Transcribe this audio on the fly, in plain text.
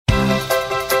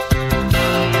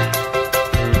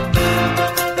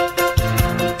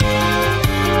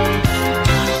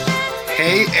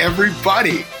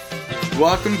everybody?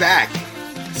 Welcome back.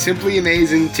 Simply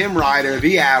Amazing, Tim Ryder,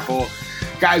 The Apple.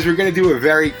 Guys, we're going to do a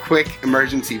very quick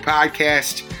emergency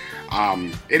podcast.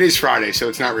 It is Friday, so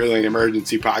it's not really an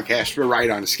emergency podcast. We're right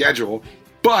on schedule.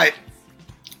 But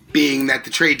being that the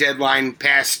trade deadline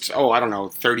passed,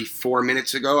 34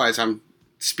 minutes ago as I'm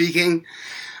speaking,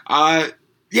 I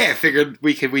figured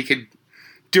we could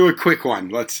do a quick one.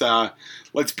 Let's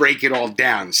break it all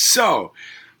down. So,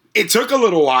 it took a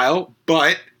little while,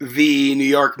 but the New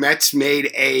York Mets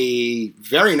made a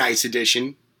very nice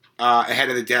addition ahead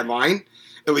of the deadline,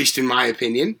 at least in my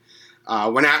opinion.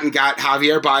 Went out and got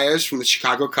Javier Baez from the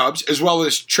Chicago Cubs, as well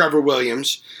as Trevor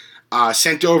Williams.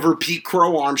 Sent over Pete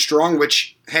Crow Armstrong,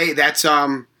 which, hey, that's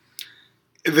the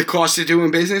cost of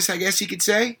doing business, I guess you could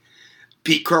say.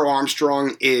 Pete Crow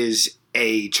Armstrong is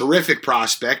a terrific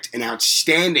prospect, an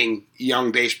outstanding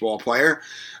young baseball player,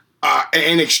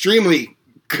 an extremely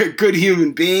good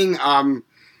human being.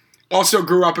 Also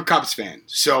grew up a Cubs fan,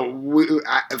 so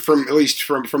from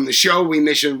the show, we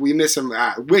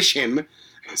wish him.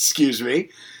 Excuse me.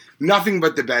 Nothing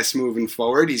but the best moving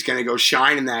forward. He's going to go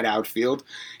shine in that outfield.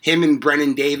 Him and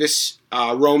Brennan Davis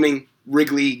roaming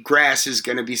Wrigley grass is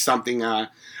going to be something, a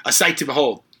sight to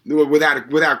behold.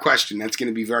 Without question, that's going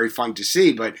to be very fun to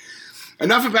see. But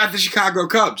enough about the Chicago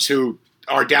Cubs, who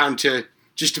are down to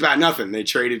just about nothing. They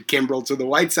traded Kimbrel to the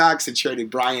White Sox. They traded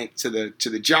Bryant to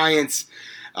the Giants.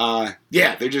 They're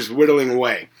just whittling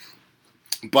away.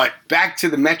 But back to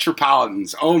the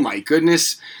Metropolitans. Oh, my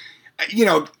goodness.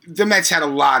 The Mets had a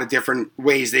lot of different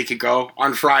ways they could go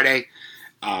on Friday.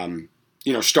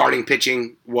 Starting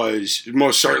pitching was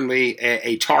most certainly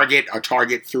a target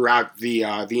throughout the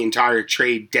entire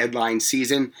trade deadline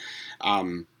season.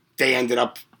 They ended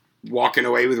up walking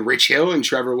away with Rich Hill and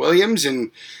Trevor Williams, and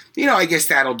I guess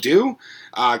that'll do.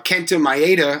 Kenta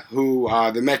Maeda, who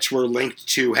the Mets were linked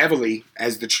to heavily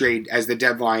as the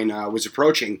deadline was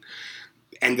approaching,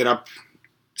 ended up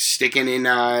sticking in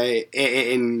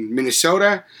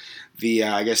Minnesota.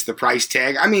 The price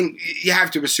tag. I mean, you have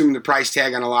to assume the price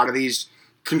tag on a lot of these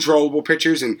controllable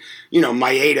pitchers, and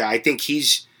Maeda, I think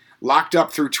he's locked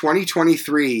up through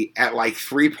 2023 at like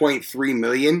 $3.3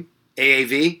 million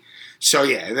AAV. So,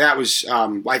 that was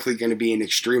likely going to be an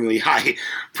extremely high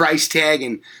price tag.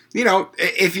 And,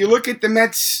 if you look at the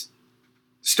Mets'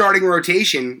 starting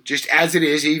rotation, just as it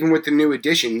is, even with the new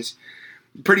additions,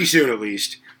 pretty soon at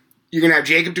least, you're going to have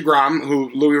Jacob deGrom,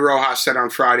 who Louis Rojas said on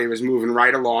Friday was moving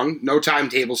right along. No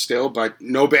timetable still, but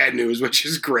no bad news, which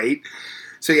is great.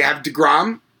 So you have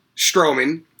deGrom,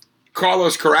 Stroman,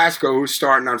 Carlos Carrasco, who's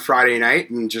starting on Friday night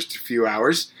in just a few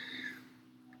hours,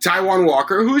 Taijuan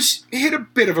Walker, who's hit a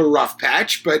bit of a rough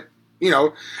patch, but,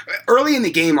 early in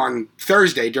the game on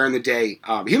Thursday during the day,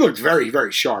 he looked very,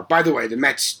 very sharp. By the way, the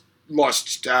Mets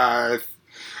lost, Atlanta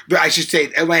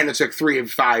took 3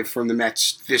 of 5 from the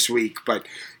Mets this week, but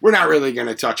we're not really going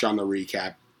to touch on the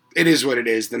recap. It is what it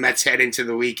is. The Mets head into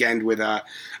the weekend with a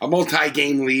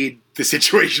multi-game lead. The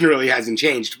situation really hasn't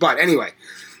changed. But anyway,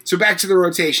 so back to the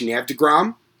rotation. You have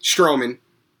deGrom, Stroman,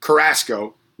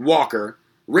 Carrasco, Walker,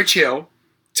 Rich Hill,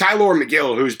 Tylor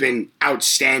Megill, who's been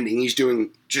outstanding. He's doing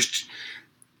just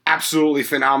absolutely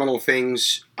phenomenal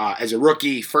things as a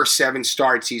rookie. First 7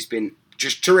 starts, he's been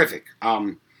just terrific.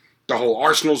 The whole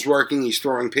arsenal's working. He's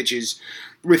throwing pitches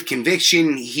with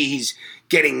conviction. He's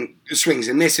getting swings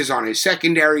and misses on his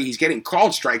secondary. He's getting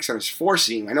called strikes on his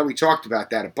four-seam. I know we talked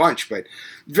about that a bunch, but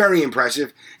very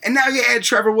impressive. And now you add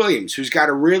Trevor Williams, who's got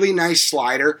a really nice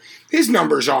slider. His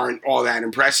numbers aren't all that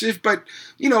impressive, but,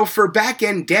 for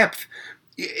back-end depth,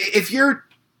 if you're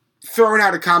throwing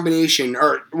out a combination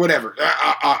or whatever,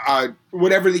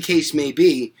 whatever the case may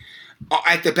be,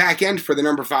 at the back end for the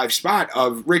number 5 spot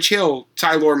of Rich Hill,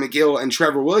 Tylor Megill, and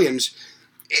Trevor Williams,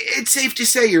 it's safe to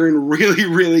say you're in really,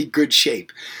 really good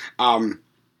shape.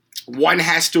 One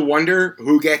has to wonder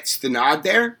who gets the nod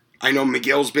there. I know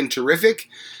Megill's been terrific.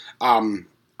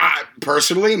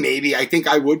 Personally, I think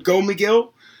I would go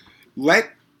Megill.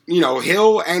 Let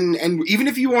Hill and even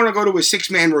if you want to go to a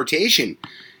 6-man rotation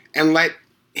and let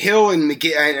Hill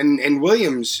and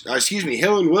Williams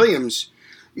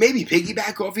maybe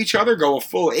piggyback off each other, go a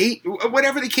full 8,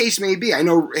 whatever the case may be. I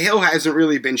know Hill hasn't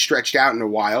really been stretched out in a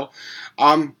while.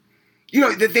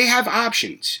 That they have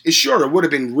options. Sure, it would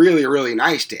have been really, really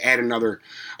nice to add another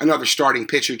starting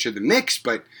pitcher to the mix,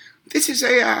 but this is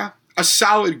a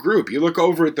solid group. You look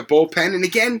over at the bullpen, and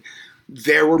again,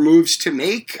 there were moves to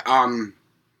make.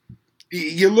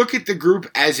 You look at the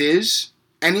group as is,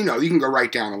 and you can go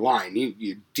right down the line.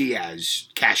 Diaz,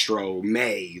 Castro,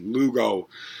 May, Lugo,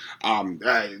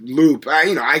 Loop.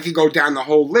 I could go down the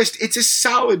whole list. It's a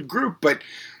solid group, but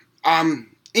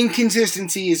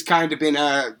inconsistency has kind of been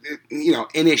an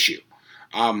issue.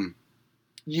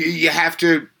 You have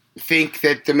to think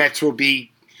that the Mets will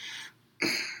be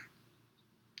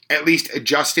at least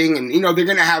adjusting, and they're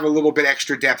going to have a little bit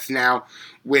extra depth now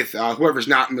with whoever's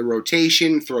not in the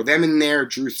rotation. Throw them in there.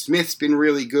 Drew Smith's been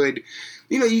really good.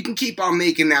 You can keep on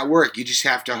making that work. You just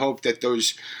have to hope that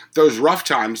those rough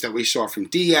times that we saw from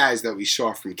Diaz, that we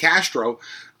saw from Castro,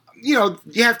 you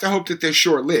have to hope that they're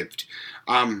short-lived.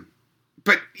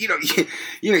 But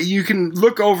you can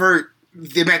look over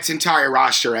the Mets' entire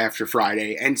roster after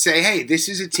Friday and say, hey, this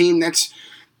is a team that's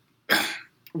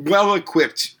well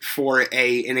equipped for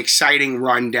an exciting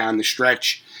run down the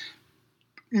stretch.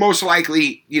 Most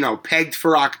likely, pegged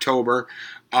for October.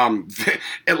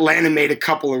 Atlanta made a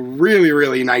couple of really,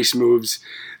 really nice moves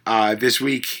this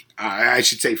week. I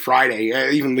should say Friday,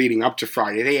 even leading up to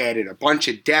Friday. They added a bunch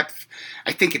of depth.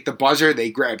 I think at the buzzer, they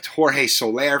grabbed Jorge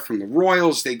Soler from the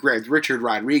Royals. They grabbed Richard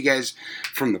Rodriguez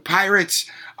from the Pirates.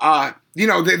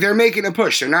 They're making a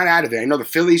push. They're not out of it. I know the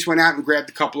Phillies went out and grabbed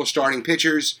a couple of starting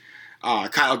pitchers.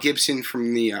 Kyle Gibson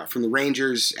from the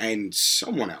Rangers and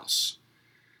someone else.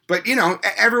 But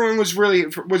everyone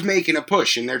was making a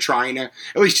push, and they're trying to,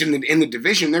 at least in the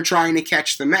division, they're trying to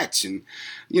catch the Mets. And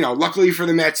luckily for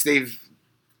the Mets, they're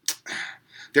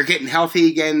getting healthy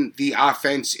again. The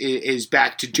offense is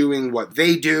back to doing what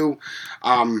they do.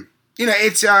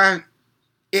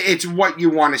 It's what you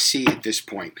want to see at this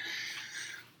point.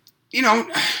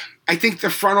 I think the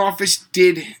front office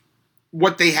did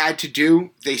what they had to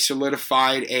do. They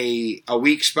solidified a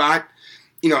weak spot.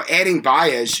 Adding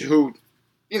Baez, who,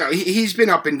 he's been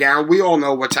up and down. We all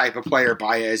know what type of player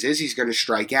Baez is. He's going to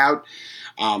strike out.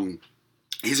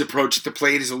 His approach at the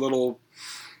plate is a little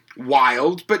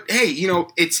wild, but hey,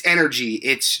 it's energy.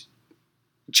 It's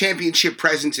championship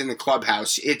presence in the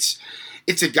clubhouse. It's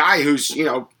a guy who's,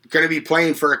 going to be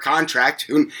playing for a contract.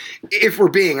 Who, if we're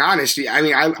being honest,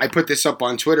 I put this up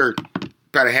on Twitter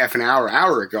about a half an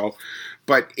hour ago,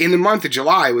 but in the month of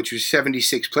July, which was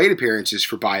 76 plate appearances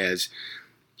for Baez,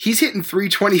 he's hitting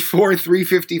 324,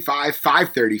 355,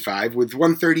 535 with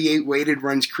 138 weighted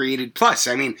runs created plus.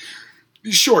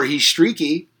 Sure, he's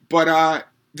streaky, but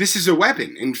this is a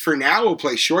weapon. And for now, we'll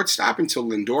play shortstop until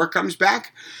Lindor comes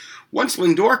back. Once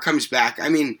Lindor comes back,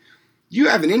 you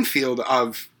have an infield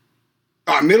of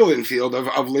middle infield of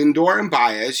Lindor and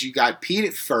Baez. You got Pete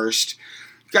at first.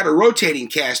 You got a rotating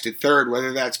cast at third,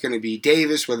 whether that's going to be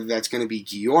Davis, whether that's going to be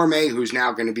Guillorme, who's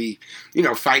now going to be,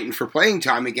 fighting for playing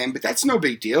time again. But that's no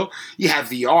big deal. You have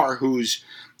VR, who's,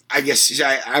 I guess,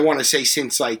 I want to say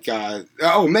since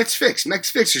Mets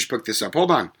Fixers put this up.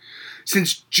 Hold on.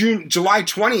 Since July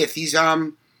 20th, he's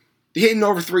hitting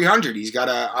over 300. He's got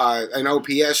an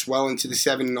OPS well into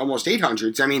the almost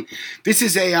 800s. This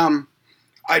is a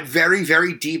very,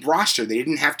 very deep roster. They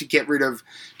didn't have to get rid of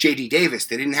J.D. Davis.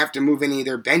 They didn't have to move any of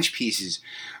their bench pieces.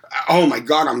 Oh my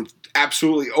God, I'm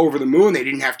absolutely over the moon. They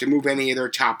didn't have to move any of their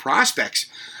top prospects.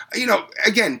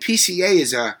 Again, PCA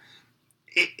is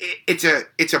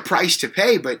it's a price to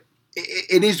pay, but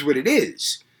it is what it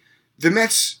is. The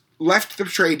Mets left the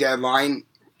trade deadline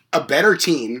a better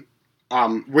team,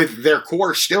 with their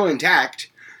core still intact,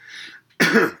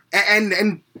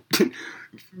 and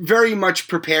very much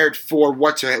prepared for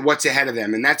what's ahead of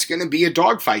them, and that's going to be a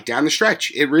dogfight down the stretch.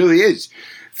 It really is.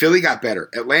 Philly got better.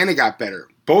 Atlanta got better.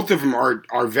 Both of them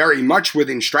are very much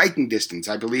within striking distance.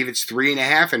 I believe it's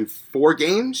 3.5 and 4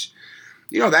 games.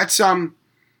 That's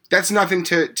nothing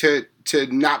to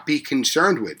not be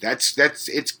concerned with.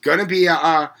 It's gonna be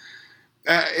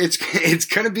it's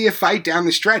gonna be a fight down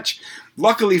the stretch.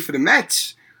 Luckily for the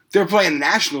Mets, they're playing the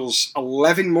Nationals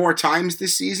 11 more times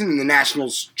this season, and the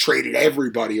Nationals traded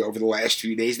everybody over the last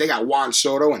few days. They got Juan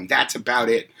Soto, and that's about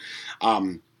it.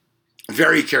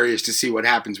 Very curious to see what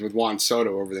happens with Juan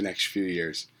Soto over the next few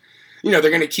years. They're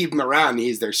going to keep him around.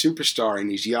 He's their superstar,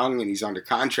 and he's young, and he's under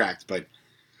contract, but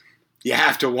you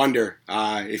have to wonder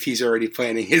if he's already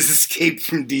planning his escape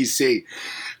from D.C.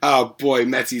 Oh, boy,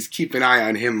 Metsies, keep an eye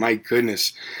on him. My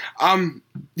goodness.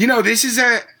 This is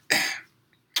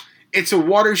it's a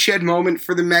watershed moment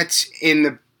for the Mets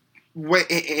in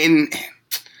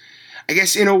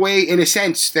a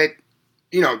sense that,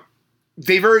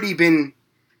 they've already been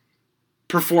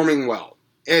performing well.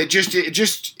 Just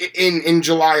in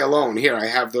July alone. Here, I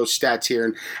have those stats here,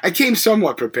 and I came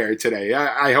somewhat prepared today,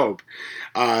 I hope.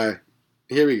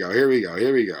 Here we go.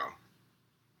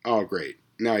 Oh, great.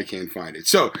 Now I can't find it.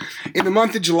 So, in the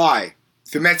month of July,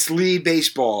 the Mets lead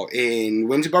baseball in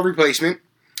wins above replacement,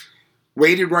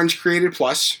 weighted runs created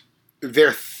plus.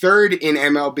 They're third in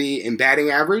MLB in batting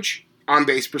average,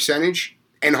 on-base percentage,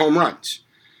 and home runs.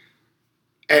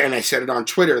 and I said it on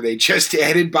Twitter, they just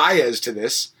added Baez to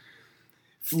this.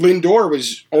 Lindor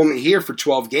was only here for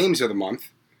 12 games of the month.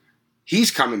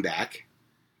 He's coming back.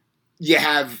 You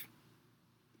have,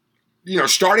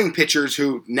 starting pitchers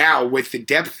who now, with the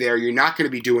depth there, you're not going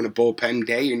to be doing a bullpen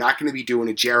day. You're not going to be doing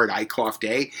a Jared Eichhoff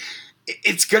day.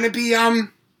 It's going to be a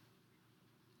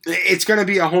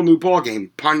whole new ballgame,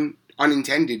 pun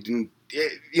unintended. And,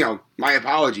 my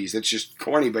apologies. That's just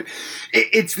corny, but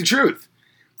it's the truth.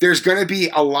 There's going to be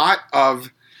a lot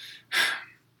of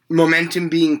momentum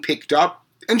being picked up.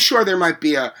 And sure, there's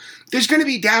going to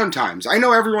be downtimes. I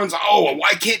know everyone's,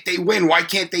 why can't they win? Why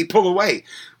can't they pull away?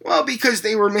 Well, because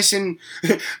they were missing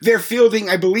their fielding,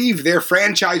 I believe, their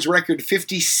franchise record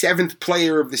 57th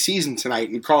player of the season tonight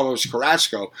in Carlos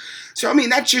Carrasco. So,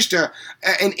 that's just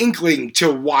an inkling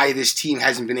to why this team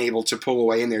hasn't been able to pull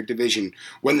away in their division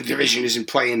when the division isn't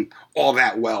playing all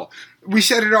that well. We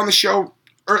said it on the show,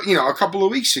 a couple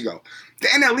of weeks ago. The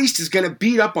NL East is going to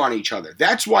beat up on each other.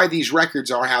 That's why these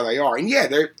records are how they are. And yeah,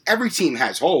 every team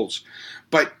has holes,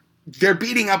 but they're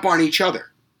beating up on each other.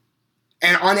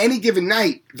 And on any given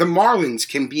night, the Marlins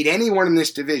can beat anyone in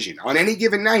this division. On any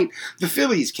given night, the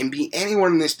Phillies can beat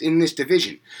anyone in this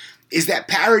division. Is that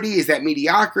parity? Is that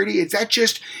mediocrity? Is that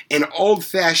just an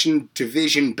old-fashioned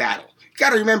division battle? You got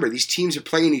to remember, these teams are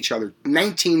playing each other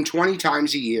 19, 20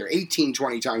 times a year, 18,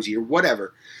 20 times a year,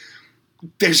 whatever.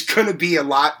 There's going to be a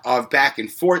lot of back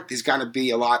and forth. There's going to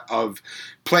be a lot of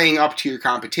playing up to your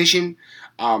competition.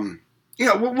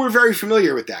 We're very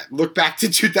familiar with that. Look back to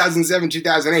 2007,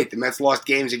 2008. The Mets lost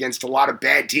games against a lot of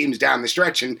bad teams down the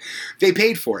stretch, and they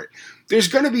paid for it. There's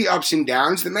going to be ups and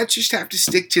downs. The Mets just have to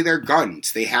stick to their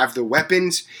guns. They have the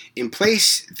weapons in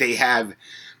place. They have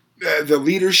the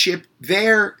leadership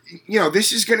there.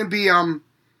 This is going to be,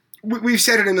 we've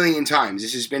said it a million times.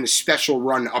 This has been a special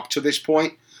run up to this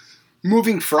point.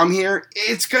 Moving from here,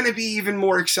 it's going to be even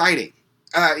more exciting.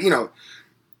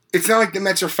 It's not like the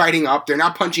Mets are fighting up. They're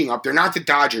not punching up. They're not the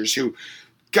Dodgers who,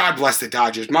 God bless the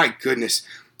Dodgers. My goodness,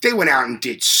 they went out and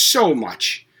did so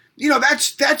much.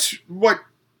 That's what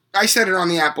I said it on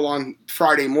the Apple on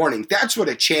Friday morning. That's what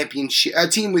a team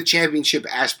with championship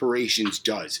aspirations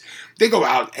does. They go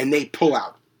out and they pull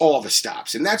out all the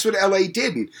stops, and that's what LA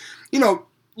did. And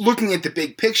looking at the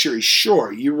big picture,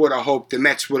 sure, you would have hoped the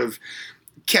Mets would have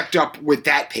kept up with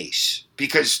that pace,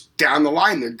 because down the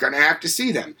line they're going to have to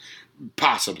see them,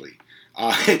 possibly.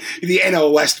 The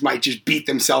NL West might just beat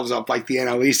themselves up like the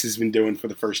NL East has been doing for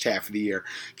the first half of the year,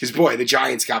 because boy, the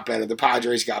Giants got better, the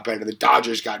Padres got better, the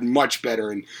Dodgers got much better,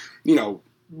 and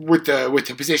with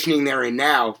the positioning they're in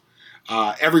now,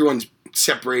 everyone's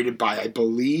separated by, I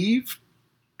believe,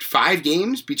 5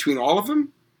 games between all of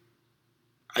them.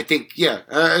 I think,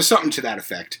 something to that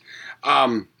effect.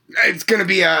 It's going to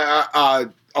be a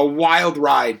wild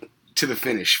ride to the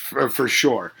finish, for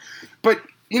sure. But,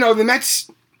 the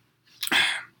Mets,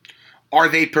 are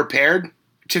they prepared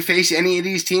to face any of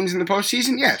these teams in the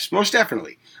postseason? Yes, most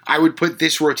definitely. I would put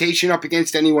this rotation up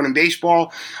against anyone in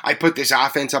baseball. I put this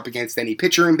offense up against any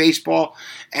pitcher in baseball.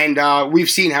 And we've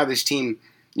seen how this team,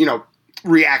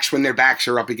 reacts when their backs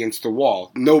are up against the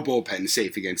wall. No bullpen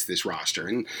safe against this roster.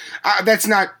 And that's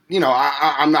not,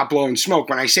 I'm not blowing smoke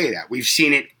when I say that. We've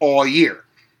seen it all year.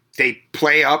 They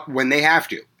play up when they have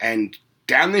to. And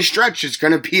down this stretch, it's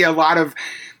going to be a lot of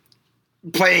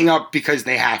playing up because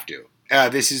they have to.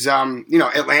 This is,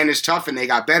 Atlanta's tough and they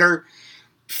got better.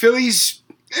 Philly's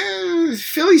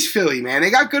Philly, man.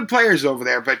 They got good players over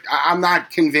there, but I'm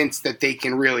not convinced that they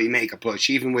can really make a push,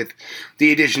 even with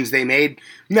the additions they made.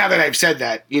 Now that I've said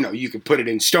that, you could put it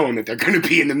in stone that they're going to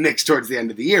be in the mix towards the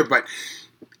end of the year, but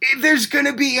there's going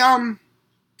to be,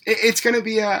 it's going to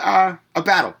be a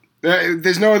battle.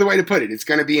 There's no other way to put it. It's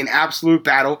going to be an absolute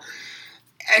battle.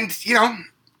 And,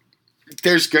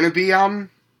 there's going to be,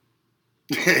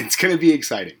 it's going to be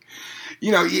exciting.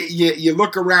 You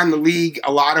look around the league,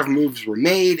 a lot of moves were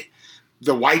made.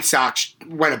 The White Sox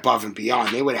went above and beyond.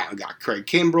 They went out and got Craig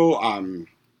Kimbrell,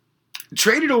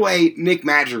 traded away Nick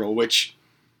Madrigal, which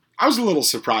I was a little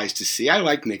surprised to see. I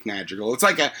like Nick Madrigal. It's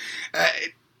like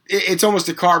it's almost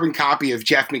a carbon copy of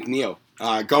Jeff McNeil,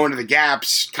 going to the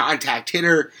gaps, contact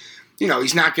hitter.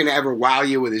 He's not going to ever wow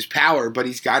you with his power, but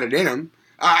he's got it in him.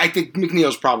 I think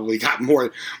McNeil's probably got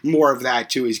more of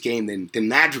that to his game than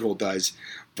Madrigal does.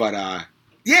 But,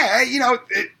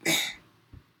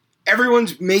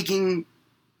 everyone's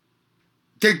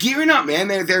they're gearing up, man.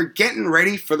 They're getting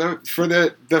ready for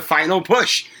the final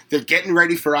push. They're getting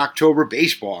ready for October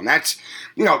baseball. And that's,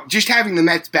 just having the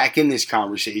Mets back in this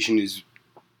conversation is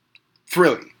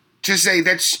thrilling. To say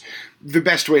that's the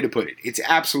best way to put it. It's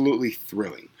absolutely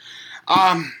thrilling.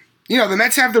 the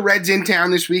Mets have the Reds in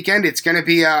town this weekend. It's going to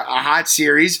be a hot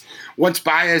series. Once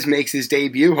Baez makes his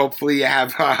debut, hopefully you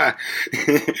have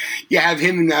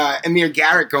him and Amir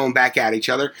Garrett going back at each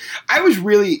other. I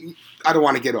don't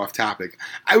want to get off topic.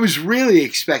 I was really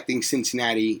expecting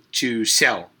Cincinnati to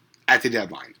sell at the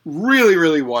deadline. Really,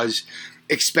 really was.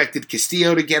 Expected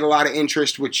Castillo to get a lot of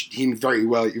interest, which he very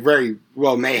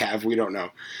well may have. We don't know.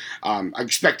 I'm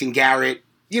expecting Garrett.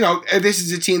 This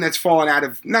is a team that's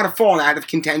not fallen out of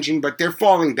contention, but they're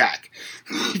falling back.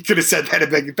 You could have said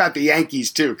that about the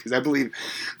Yankees, too, because I believe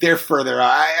they're further.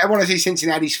 I want to say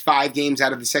Cincinnati's 5 games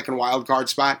out of the second wild card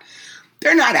spot.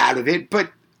 They're not out of it, but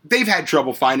they've had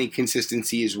trouble finding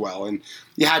consistency as well. And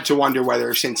you had to wonder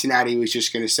whether Cincinnati was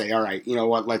just going to say, all right, you know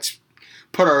what, let's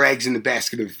put our eggs in the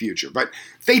basket of the future. But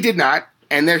they did not,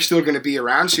 and they're still going to be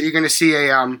around. So you're going to see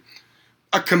a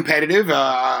competitive,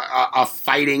 a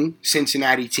fighting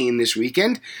Cincinnati team this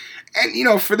weekend.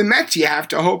 And, for the Mets, you have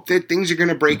to hope that things are going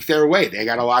to break their way. They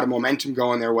got a lot of momentum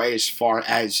going their way as far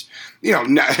as,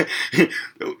 losing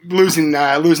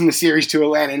the series to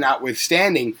Atlanta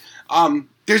notwithstanding.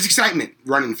 There's excitement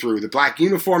running through. The black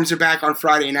uniforms are back on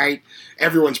Friday night.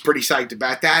 Everyone's pretty psyched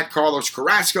about that. Carlos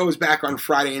Carrasco is back on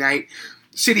Friday night.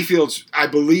 Citi Field's, I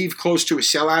believe, close to a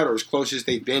sellout, or as close as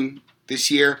they've been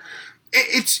this year.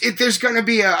 There's going to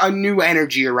be a new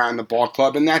energy around the ball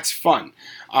club, and that's fun.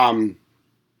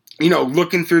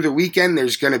 Looking through the weekend,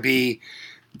 there's going to be,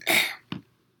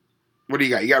 what do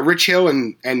you got? You got Rich Hill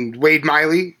and Wade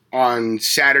Miley on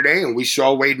Saturday, and we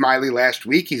saw Wade Miley last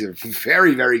week. He's a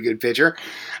very, very good pitcher.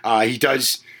 He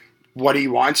does what he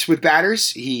wants with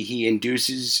batters. He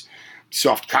induces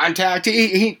soft contact.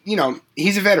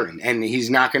 He's a veteran, and he's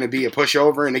not going to be a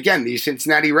pushover. And again, these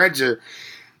Cincinnati Reds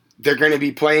they're going to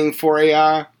be playing for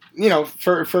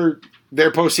for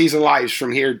their postseason lives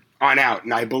from here on out.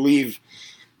 And I believe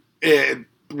we're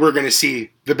going to see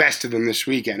the best of them this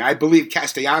weekend. I believe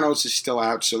Castellanos is still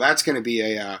out, so that's going to be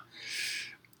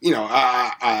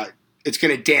it's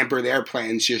going to damper their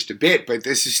plans just a bit. But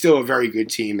this is still a very good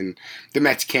team, and the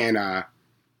Mets can't,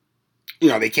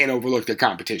 they can't overlook their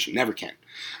competition. Never can.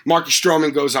 Marcus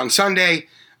Stroman goes on Sunday.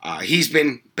 He's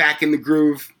been back in the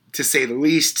groove, to say the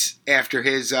least, after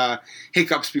his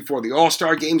hiccups before the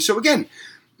All-Star game. So again,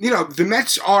 the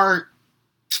Mets are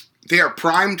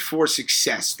primed for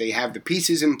success. They have the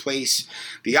pieces in place.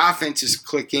 The offense is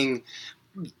clicking.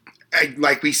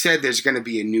 Like we said, there's going to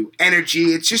be a new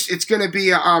energy. It's going to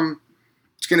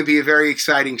be a very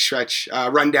exciting stretch.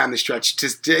 Run down the stretch.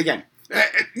 Again,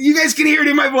 you guys can hear it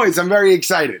in my voice. I'm very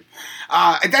excited.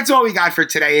 That's all we got for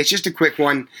today. It's just a quick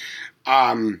one.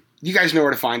 You guys know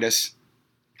where to find us.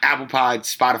 Apple Pod,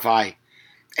 Spotify,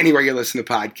 anywhere you listen to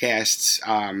podcasts.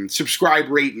 Subscribe,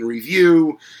 rate, and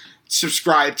review.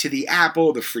 Subscribe to the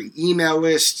the free email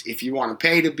list. If you want to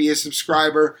pay to be a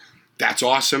subscriber, that's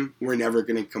awesome. We're never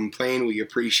going to complain. We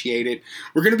appreciate it.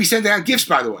 We're going to be sending out gifts,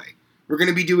 by the way. We're going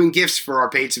to be doing gifts for our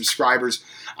paid subscribers.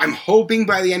 I'm hoping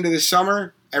by the end of the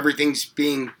summer, everything's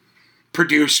being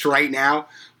produced right now.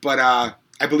 But I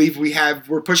believe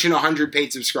we're pushing 100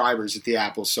 paid subscribers at the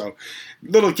Apple. So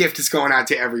little gift is going out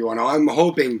to everyone. I'm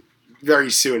hoping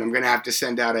very soon I'm going to have to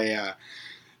send out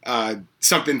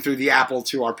something through the Apple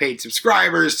to our paid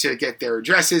subscribers to get their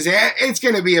addresses. It's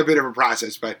going to be a bit of a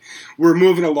process, but we're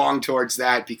moving along towards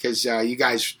that because you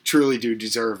guys truly do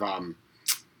deserve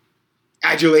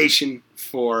adulation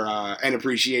for and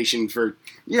appreciation for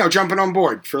jumping on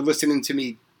board, for listening to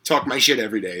me talk my shit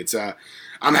every day. It's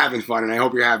I'm having fun, and I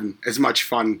hope you're having as much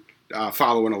fun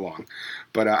following along.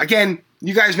 But again,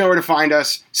 you guys know where to find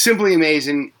us. Simply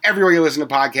Amazing. Everywhere you listen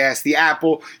to podcasts, the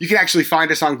Apple. You can actually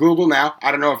find us on Google now. I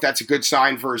don't know if that's a good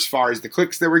sign for as far as the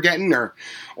clicks that we're getting or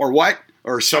what.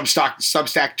 Or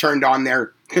Substack turned on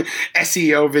their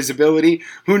SEO visibility.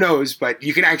 Who knows? But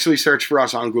you can actually search for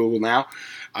us on Google now.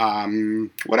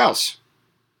 What else?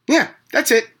 Yeah, that's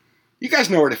it. You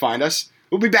guys know where to find us.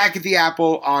 We'll be back at the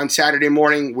Apple on Saturday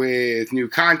morning with new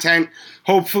content.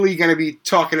 Hopefully going to be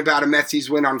talking about a Metsies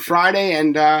win on Friday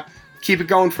and keep it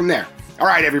going from there. All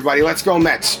right, everybody, let's go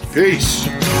Mets. Peace.